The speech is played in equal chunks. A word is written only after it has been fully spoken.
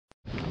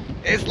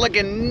It's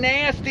looking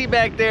nasty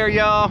back there,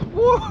 y'all.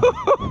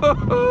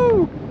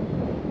 Woo-hoo-hoo-hoo.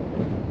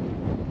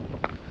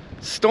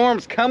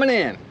 Storm's coming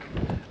in.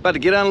 About to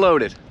get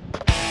unloaded.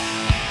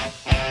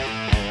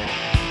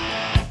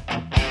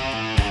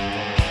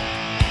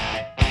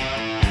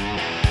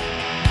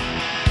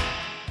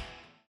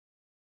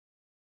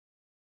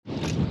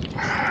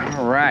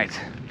 All right.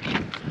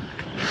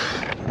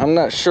 I'm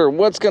not sure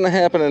what's gonna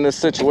happen in this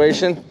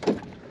situation,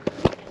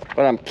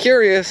 but I'm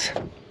curious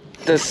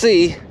to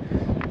see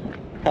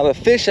how the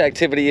fish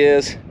activity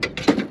is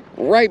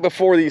right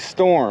before these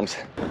storms.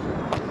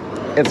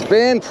 It's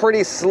been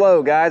pretty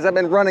slow, guys. I've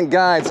been running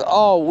guides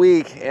all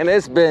week and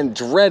it's been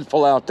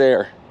dreadful out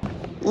there.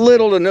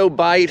 Little to no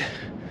bite,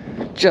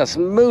 just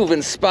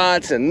moving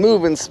spots and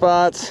moving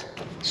spots,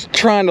 just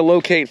trying to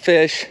locate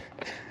fish.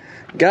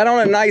 Got on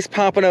a nice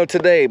pompano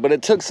today, but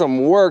it took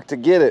some work to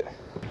get it.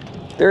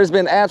 There's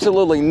been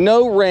absolutely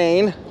no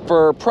rain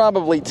for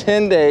probably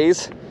 10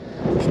 days.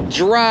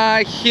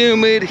 Dry,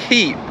 humid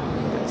heat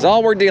is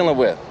all we're dealing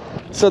with.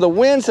 So the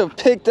winds have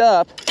picked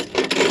up.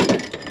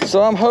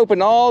 So I'm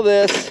hoping all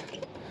this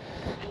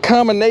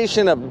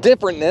combination of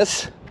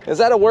differentness, is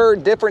that a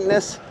word,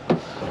 differentness?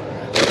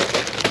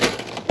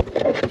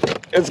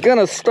 It's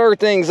gonna stir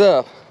things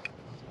up.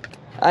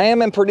 I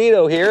am in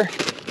Perdido here.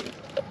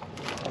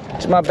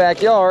 It's my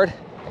backyard,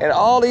 and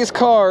all these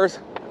cars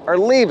are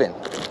leaving.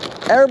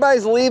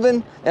 Everybody's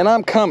leaving, and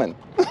I'm coming.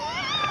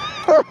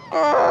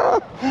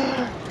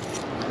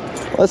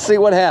 Let's see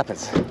what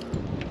happens.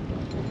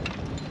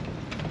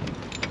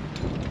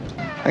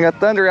 I got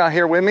Thunder out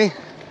here with me.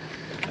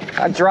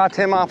 I dropped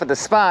him off at the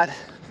spot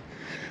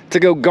to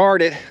go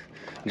guard it,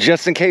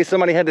 just in case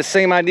somebody had the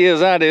same idea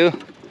as I do.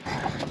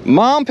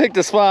 Mom picked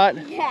the spot.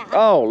 Yeah.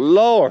 Oh,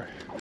 Lord.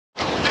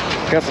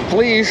 Got some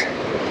fleas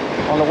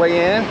on the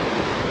way in.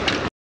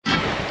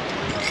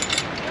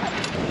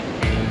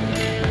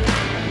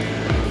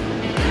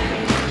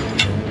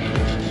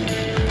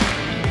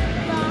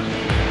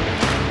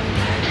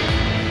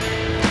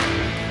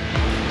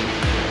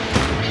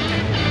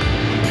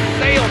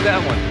 Sailed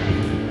that one.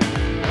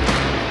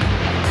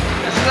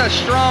 This is a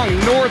strong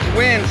north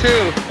wind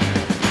too,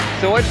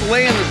 so it's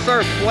laying the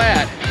surf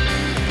flat.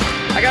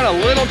 I got a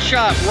little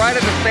chop right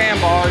at the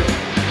sandbars.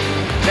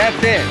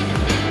 That's it.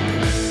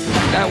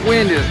 That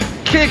wind is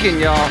kicking,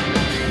 y'all.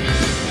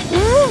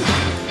 Woo!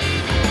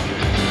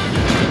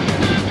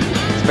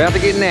 It's about to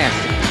get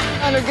nasty.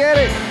 Time to get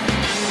it.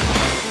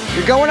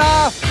 You're going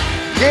off.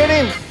 Get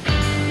him.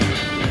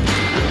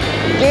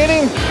 Get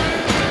him.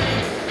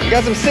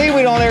 Got some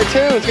seaweed on there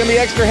too. It's gonna be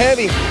extra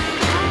heavy.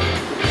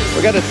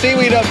 We got the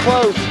seaweed up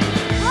close.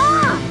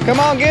 Come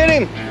on, get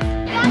him.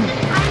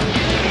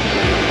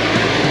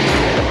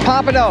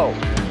 Pompano.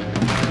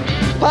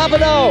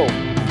 Pompano.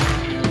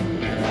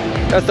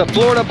 That's the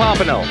Florida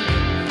pompano.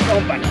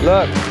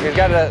 Look, he's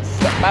got a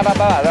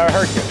that'll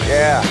hurt you.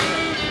 Yeah.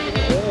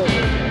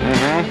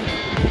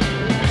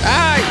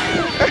 Aye.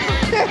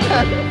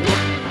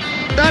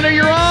 Thunder,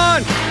 you're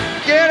on.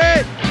 Get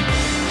it.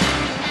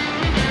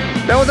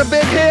 That was a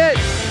big hit.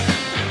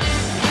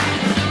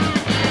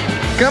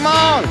 Come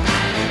on.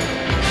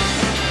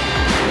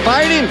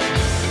 Fight him.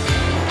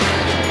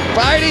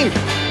 Fight him.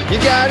 You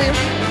got him.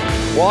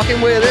 Walking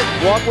with it.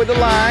 Walk with the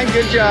line.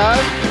 Good job.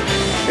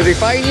 Is he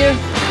fighting you?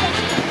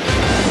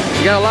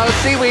 You got a lot of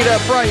seaweed up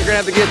front you're going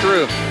to have to get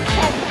through.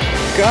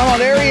 Come on.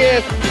 There he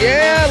is.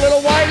 Yeah,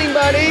 little whiting,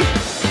 buddy.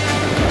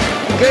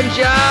 Good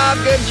job.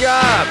 Good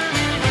job.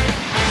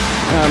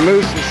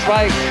 Move some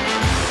spikes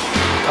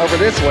over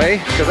this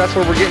way, because that's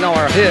where we're getting all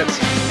our hits.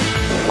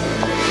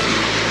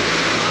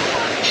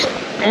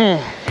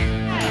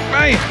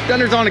 Right,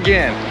 Thunder's on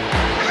again.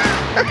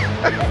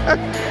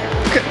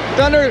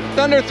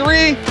 Thunder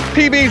 3,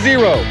 PB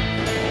 0.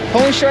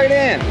 Pulling straight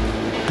in.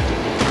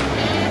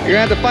 You're gonna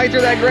have to fight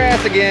through that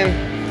grass again.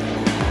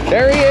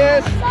 There he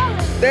is.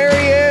 There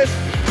he is.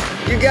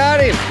 You got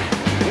him.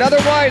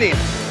 Another whiting.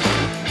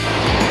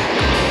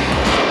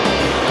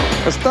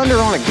 Is Thunder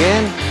on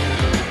again?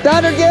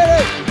 Thunder,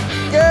 get it!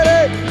 Get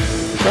it!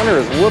 Thunder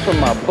is whooping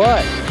my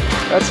butt.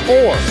 That's 4.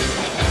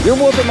 You're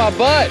whooping my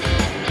butt.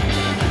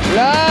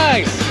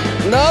 Nice.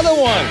 Another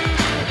one.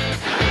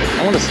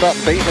 I want to stop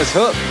baiting this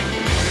hook.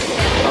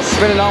 I'm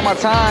spending all my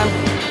time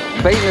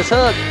baiting this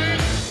hook,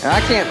 and I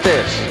can't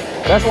fish.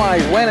 That's why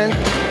he's winning.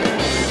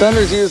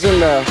 Thunder's using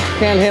the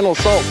Panhandle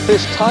Salt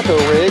Fish Taco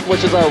rig,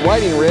 which is our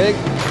whiting rig,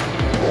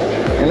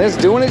 and it's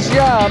doing its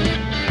job.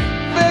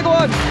 Big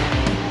one.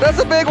 That's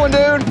a big one,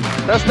 dude.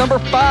 That's number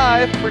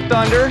 5 for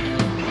Thunder.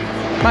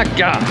 My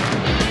God.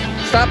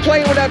 Stop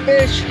playing with that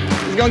fish.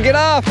 He's gonna get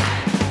off.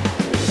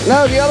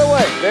 No, the other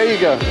way. There you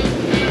go.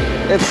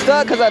 It's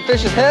stuck because that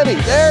fish is heavy.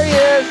 There he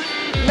is.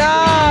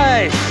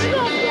 Nice.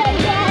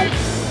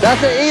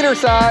 That's an eater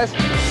size.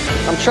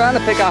 I'm trying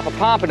to pick off a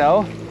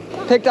pompano.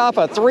 Picked off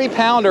a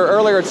 3-pounder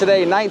earlier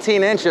today,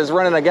 19 inches,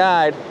 running a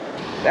guide.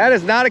 That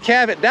is not a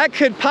catfish. That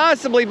could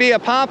possibly be a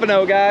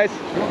pompano, guys.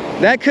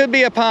 That could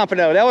be a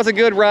pompano. That was a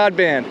good rod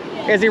bend.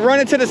 Is he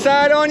running to the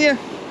side on you?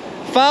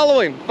 Follow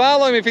him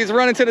if he's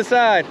running to the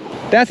side.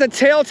 That's a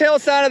telltale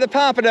sign of the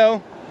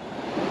pompano.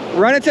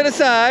 Run it to the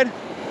side.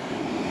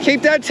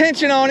 Keep that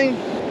tension on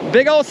him.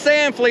 Big old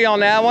sand flea on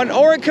that one,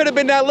 or it could have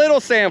been that little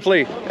sand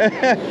flea.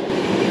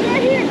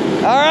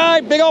 All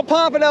right, big old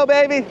pompano,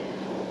 baby.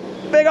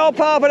 Big old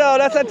pompano.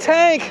 That's a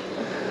tank.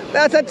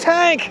 That's a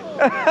tank.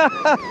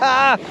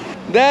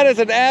 That is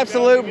an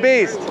absolute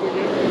beast.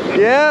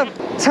 Yeah,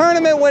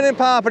 tournament winning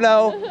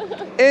pompano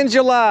in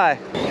July.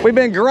 We've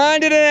been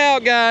grinding it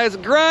out, guys.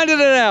 Grinding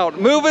it out.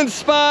 Moving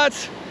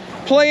spots,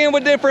 playing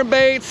with different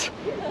baits.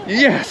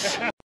 Yes.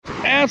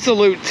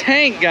 Absolute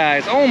tank,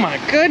 guys. Oh my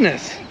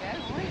goodness.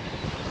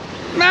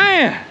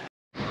 Man.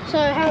 So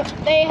how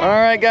they have... All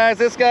right, guys,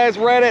 this guy's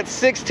right at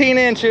 16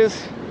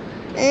 inches.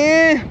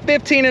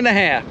 15 and a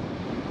half.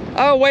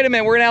 Oh, wait a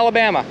minute, we're in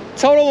Alabama.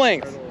 Total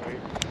length.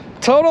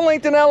 Total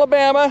length in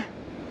Alabama,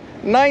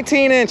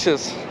 19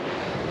 inches.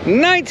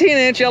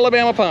 19-inch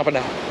Alabama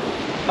pompano.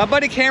 My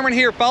buddy Cameron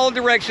here followed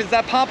directions.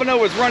 That pompano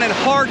was running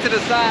hard to the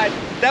side.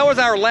 That was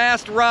our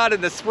last rod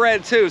in the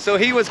spread too, so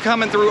he was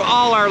coming through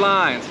all our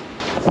lines.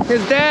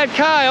 His dad,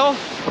 Kyle,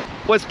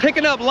 was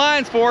picking up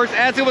lines for us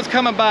as it was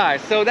coming by.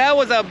 So that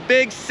was a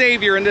big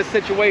savior in this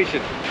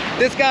situation.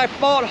 This guy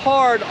fought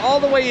hard all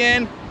the way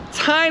in.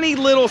 Tiny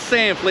little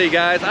sand flea,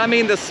 guys. I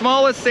mean, the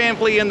smallest sand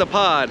flea in the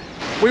pod.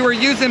 We were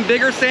using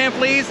bigger sand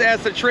fleas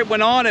as the trip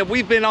went on, and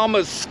we've been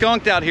almost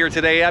skunked out here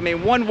today. I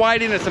mean, one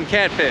whiting and some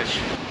catfish.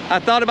 I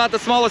thought about the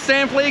smallest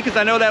sand flea because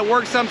I know that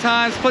works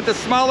sometimes. Put the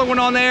smaller one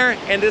on there,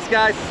 and this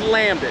guy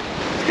slammed it.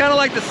 It's kind of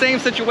like the same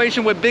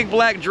situation with big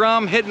black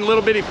drum hitting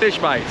little bitty fish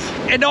bites.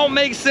 It don't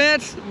make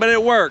sense, but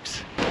it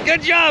works.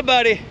 Good job,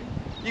 buddy.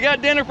 You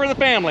got dinner for the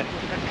family.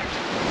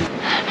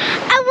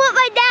 I want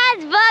my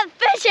dad's butt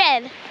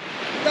fishing.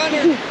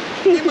 Thunder,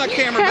 give my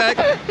camera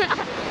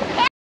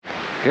back.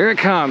 Here it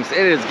comes.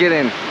 It is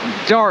getting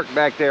dark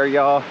back there,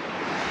 y'all.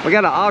 We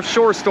got an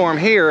offshore storm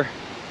here.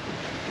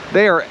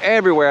 They are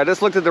everywhere. I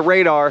just looked at the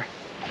radar.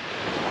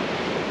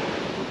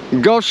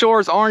 Gulf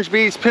Shores, Orange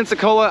Beach,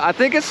 Pensacola. I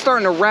think it's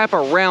starting to wrap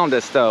around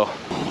us though.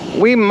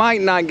 We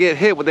might not get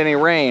hit with any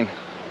rain.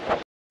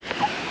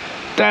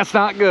 That's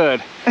not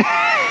good.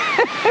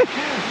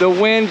 The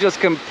wind just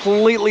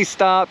completely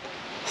stopped,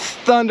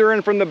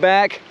 thundering from the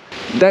back.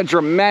 That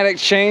dramatic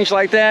change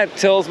like that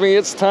tells me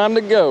it's time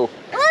to go.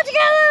 Let's go,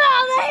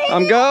 Mommy.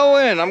 I'm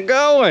going. Don't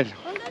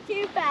go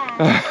too fast.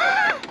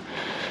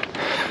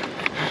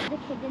 The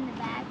kid in the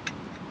back.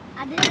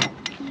 I did a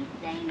pee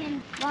thing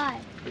and what?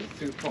 It's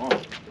too far.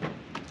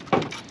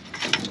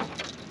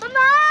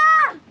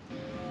 Mama!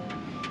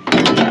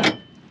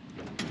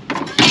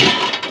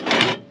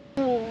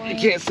 You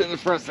can't sit in the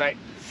front sight.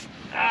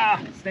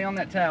 Ah, stay on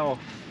that towel.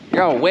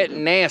 You're all wet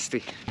and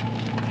nasty.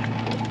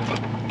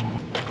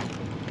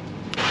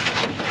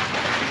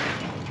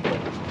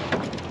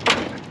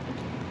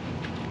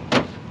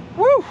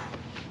 Woo!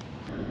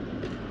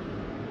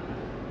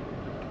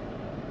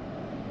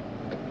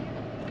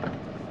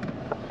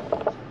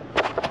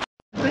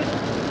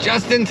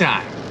 Just in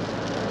time.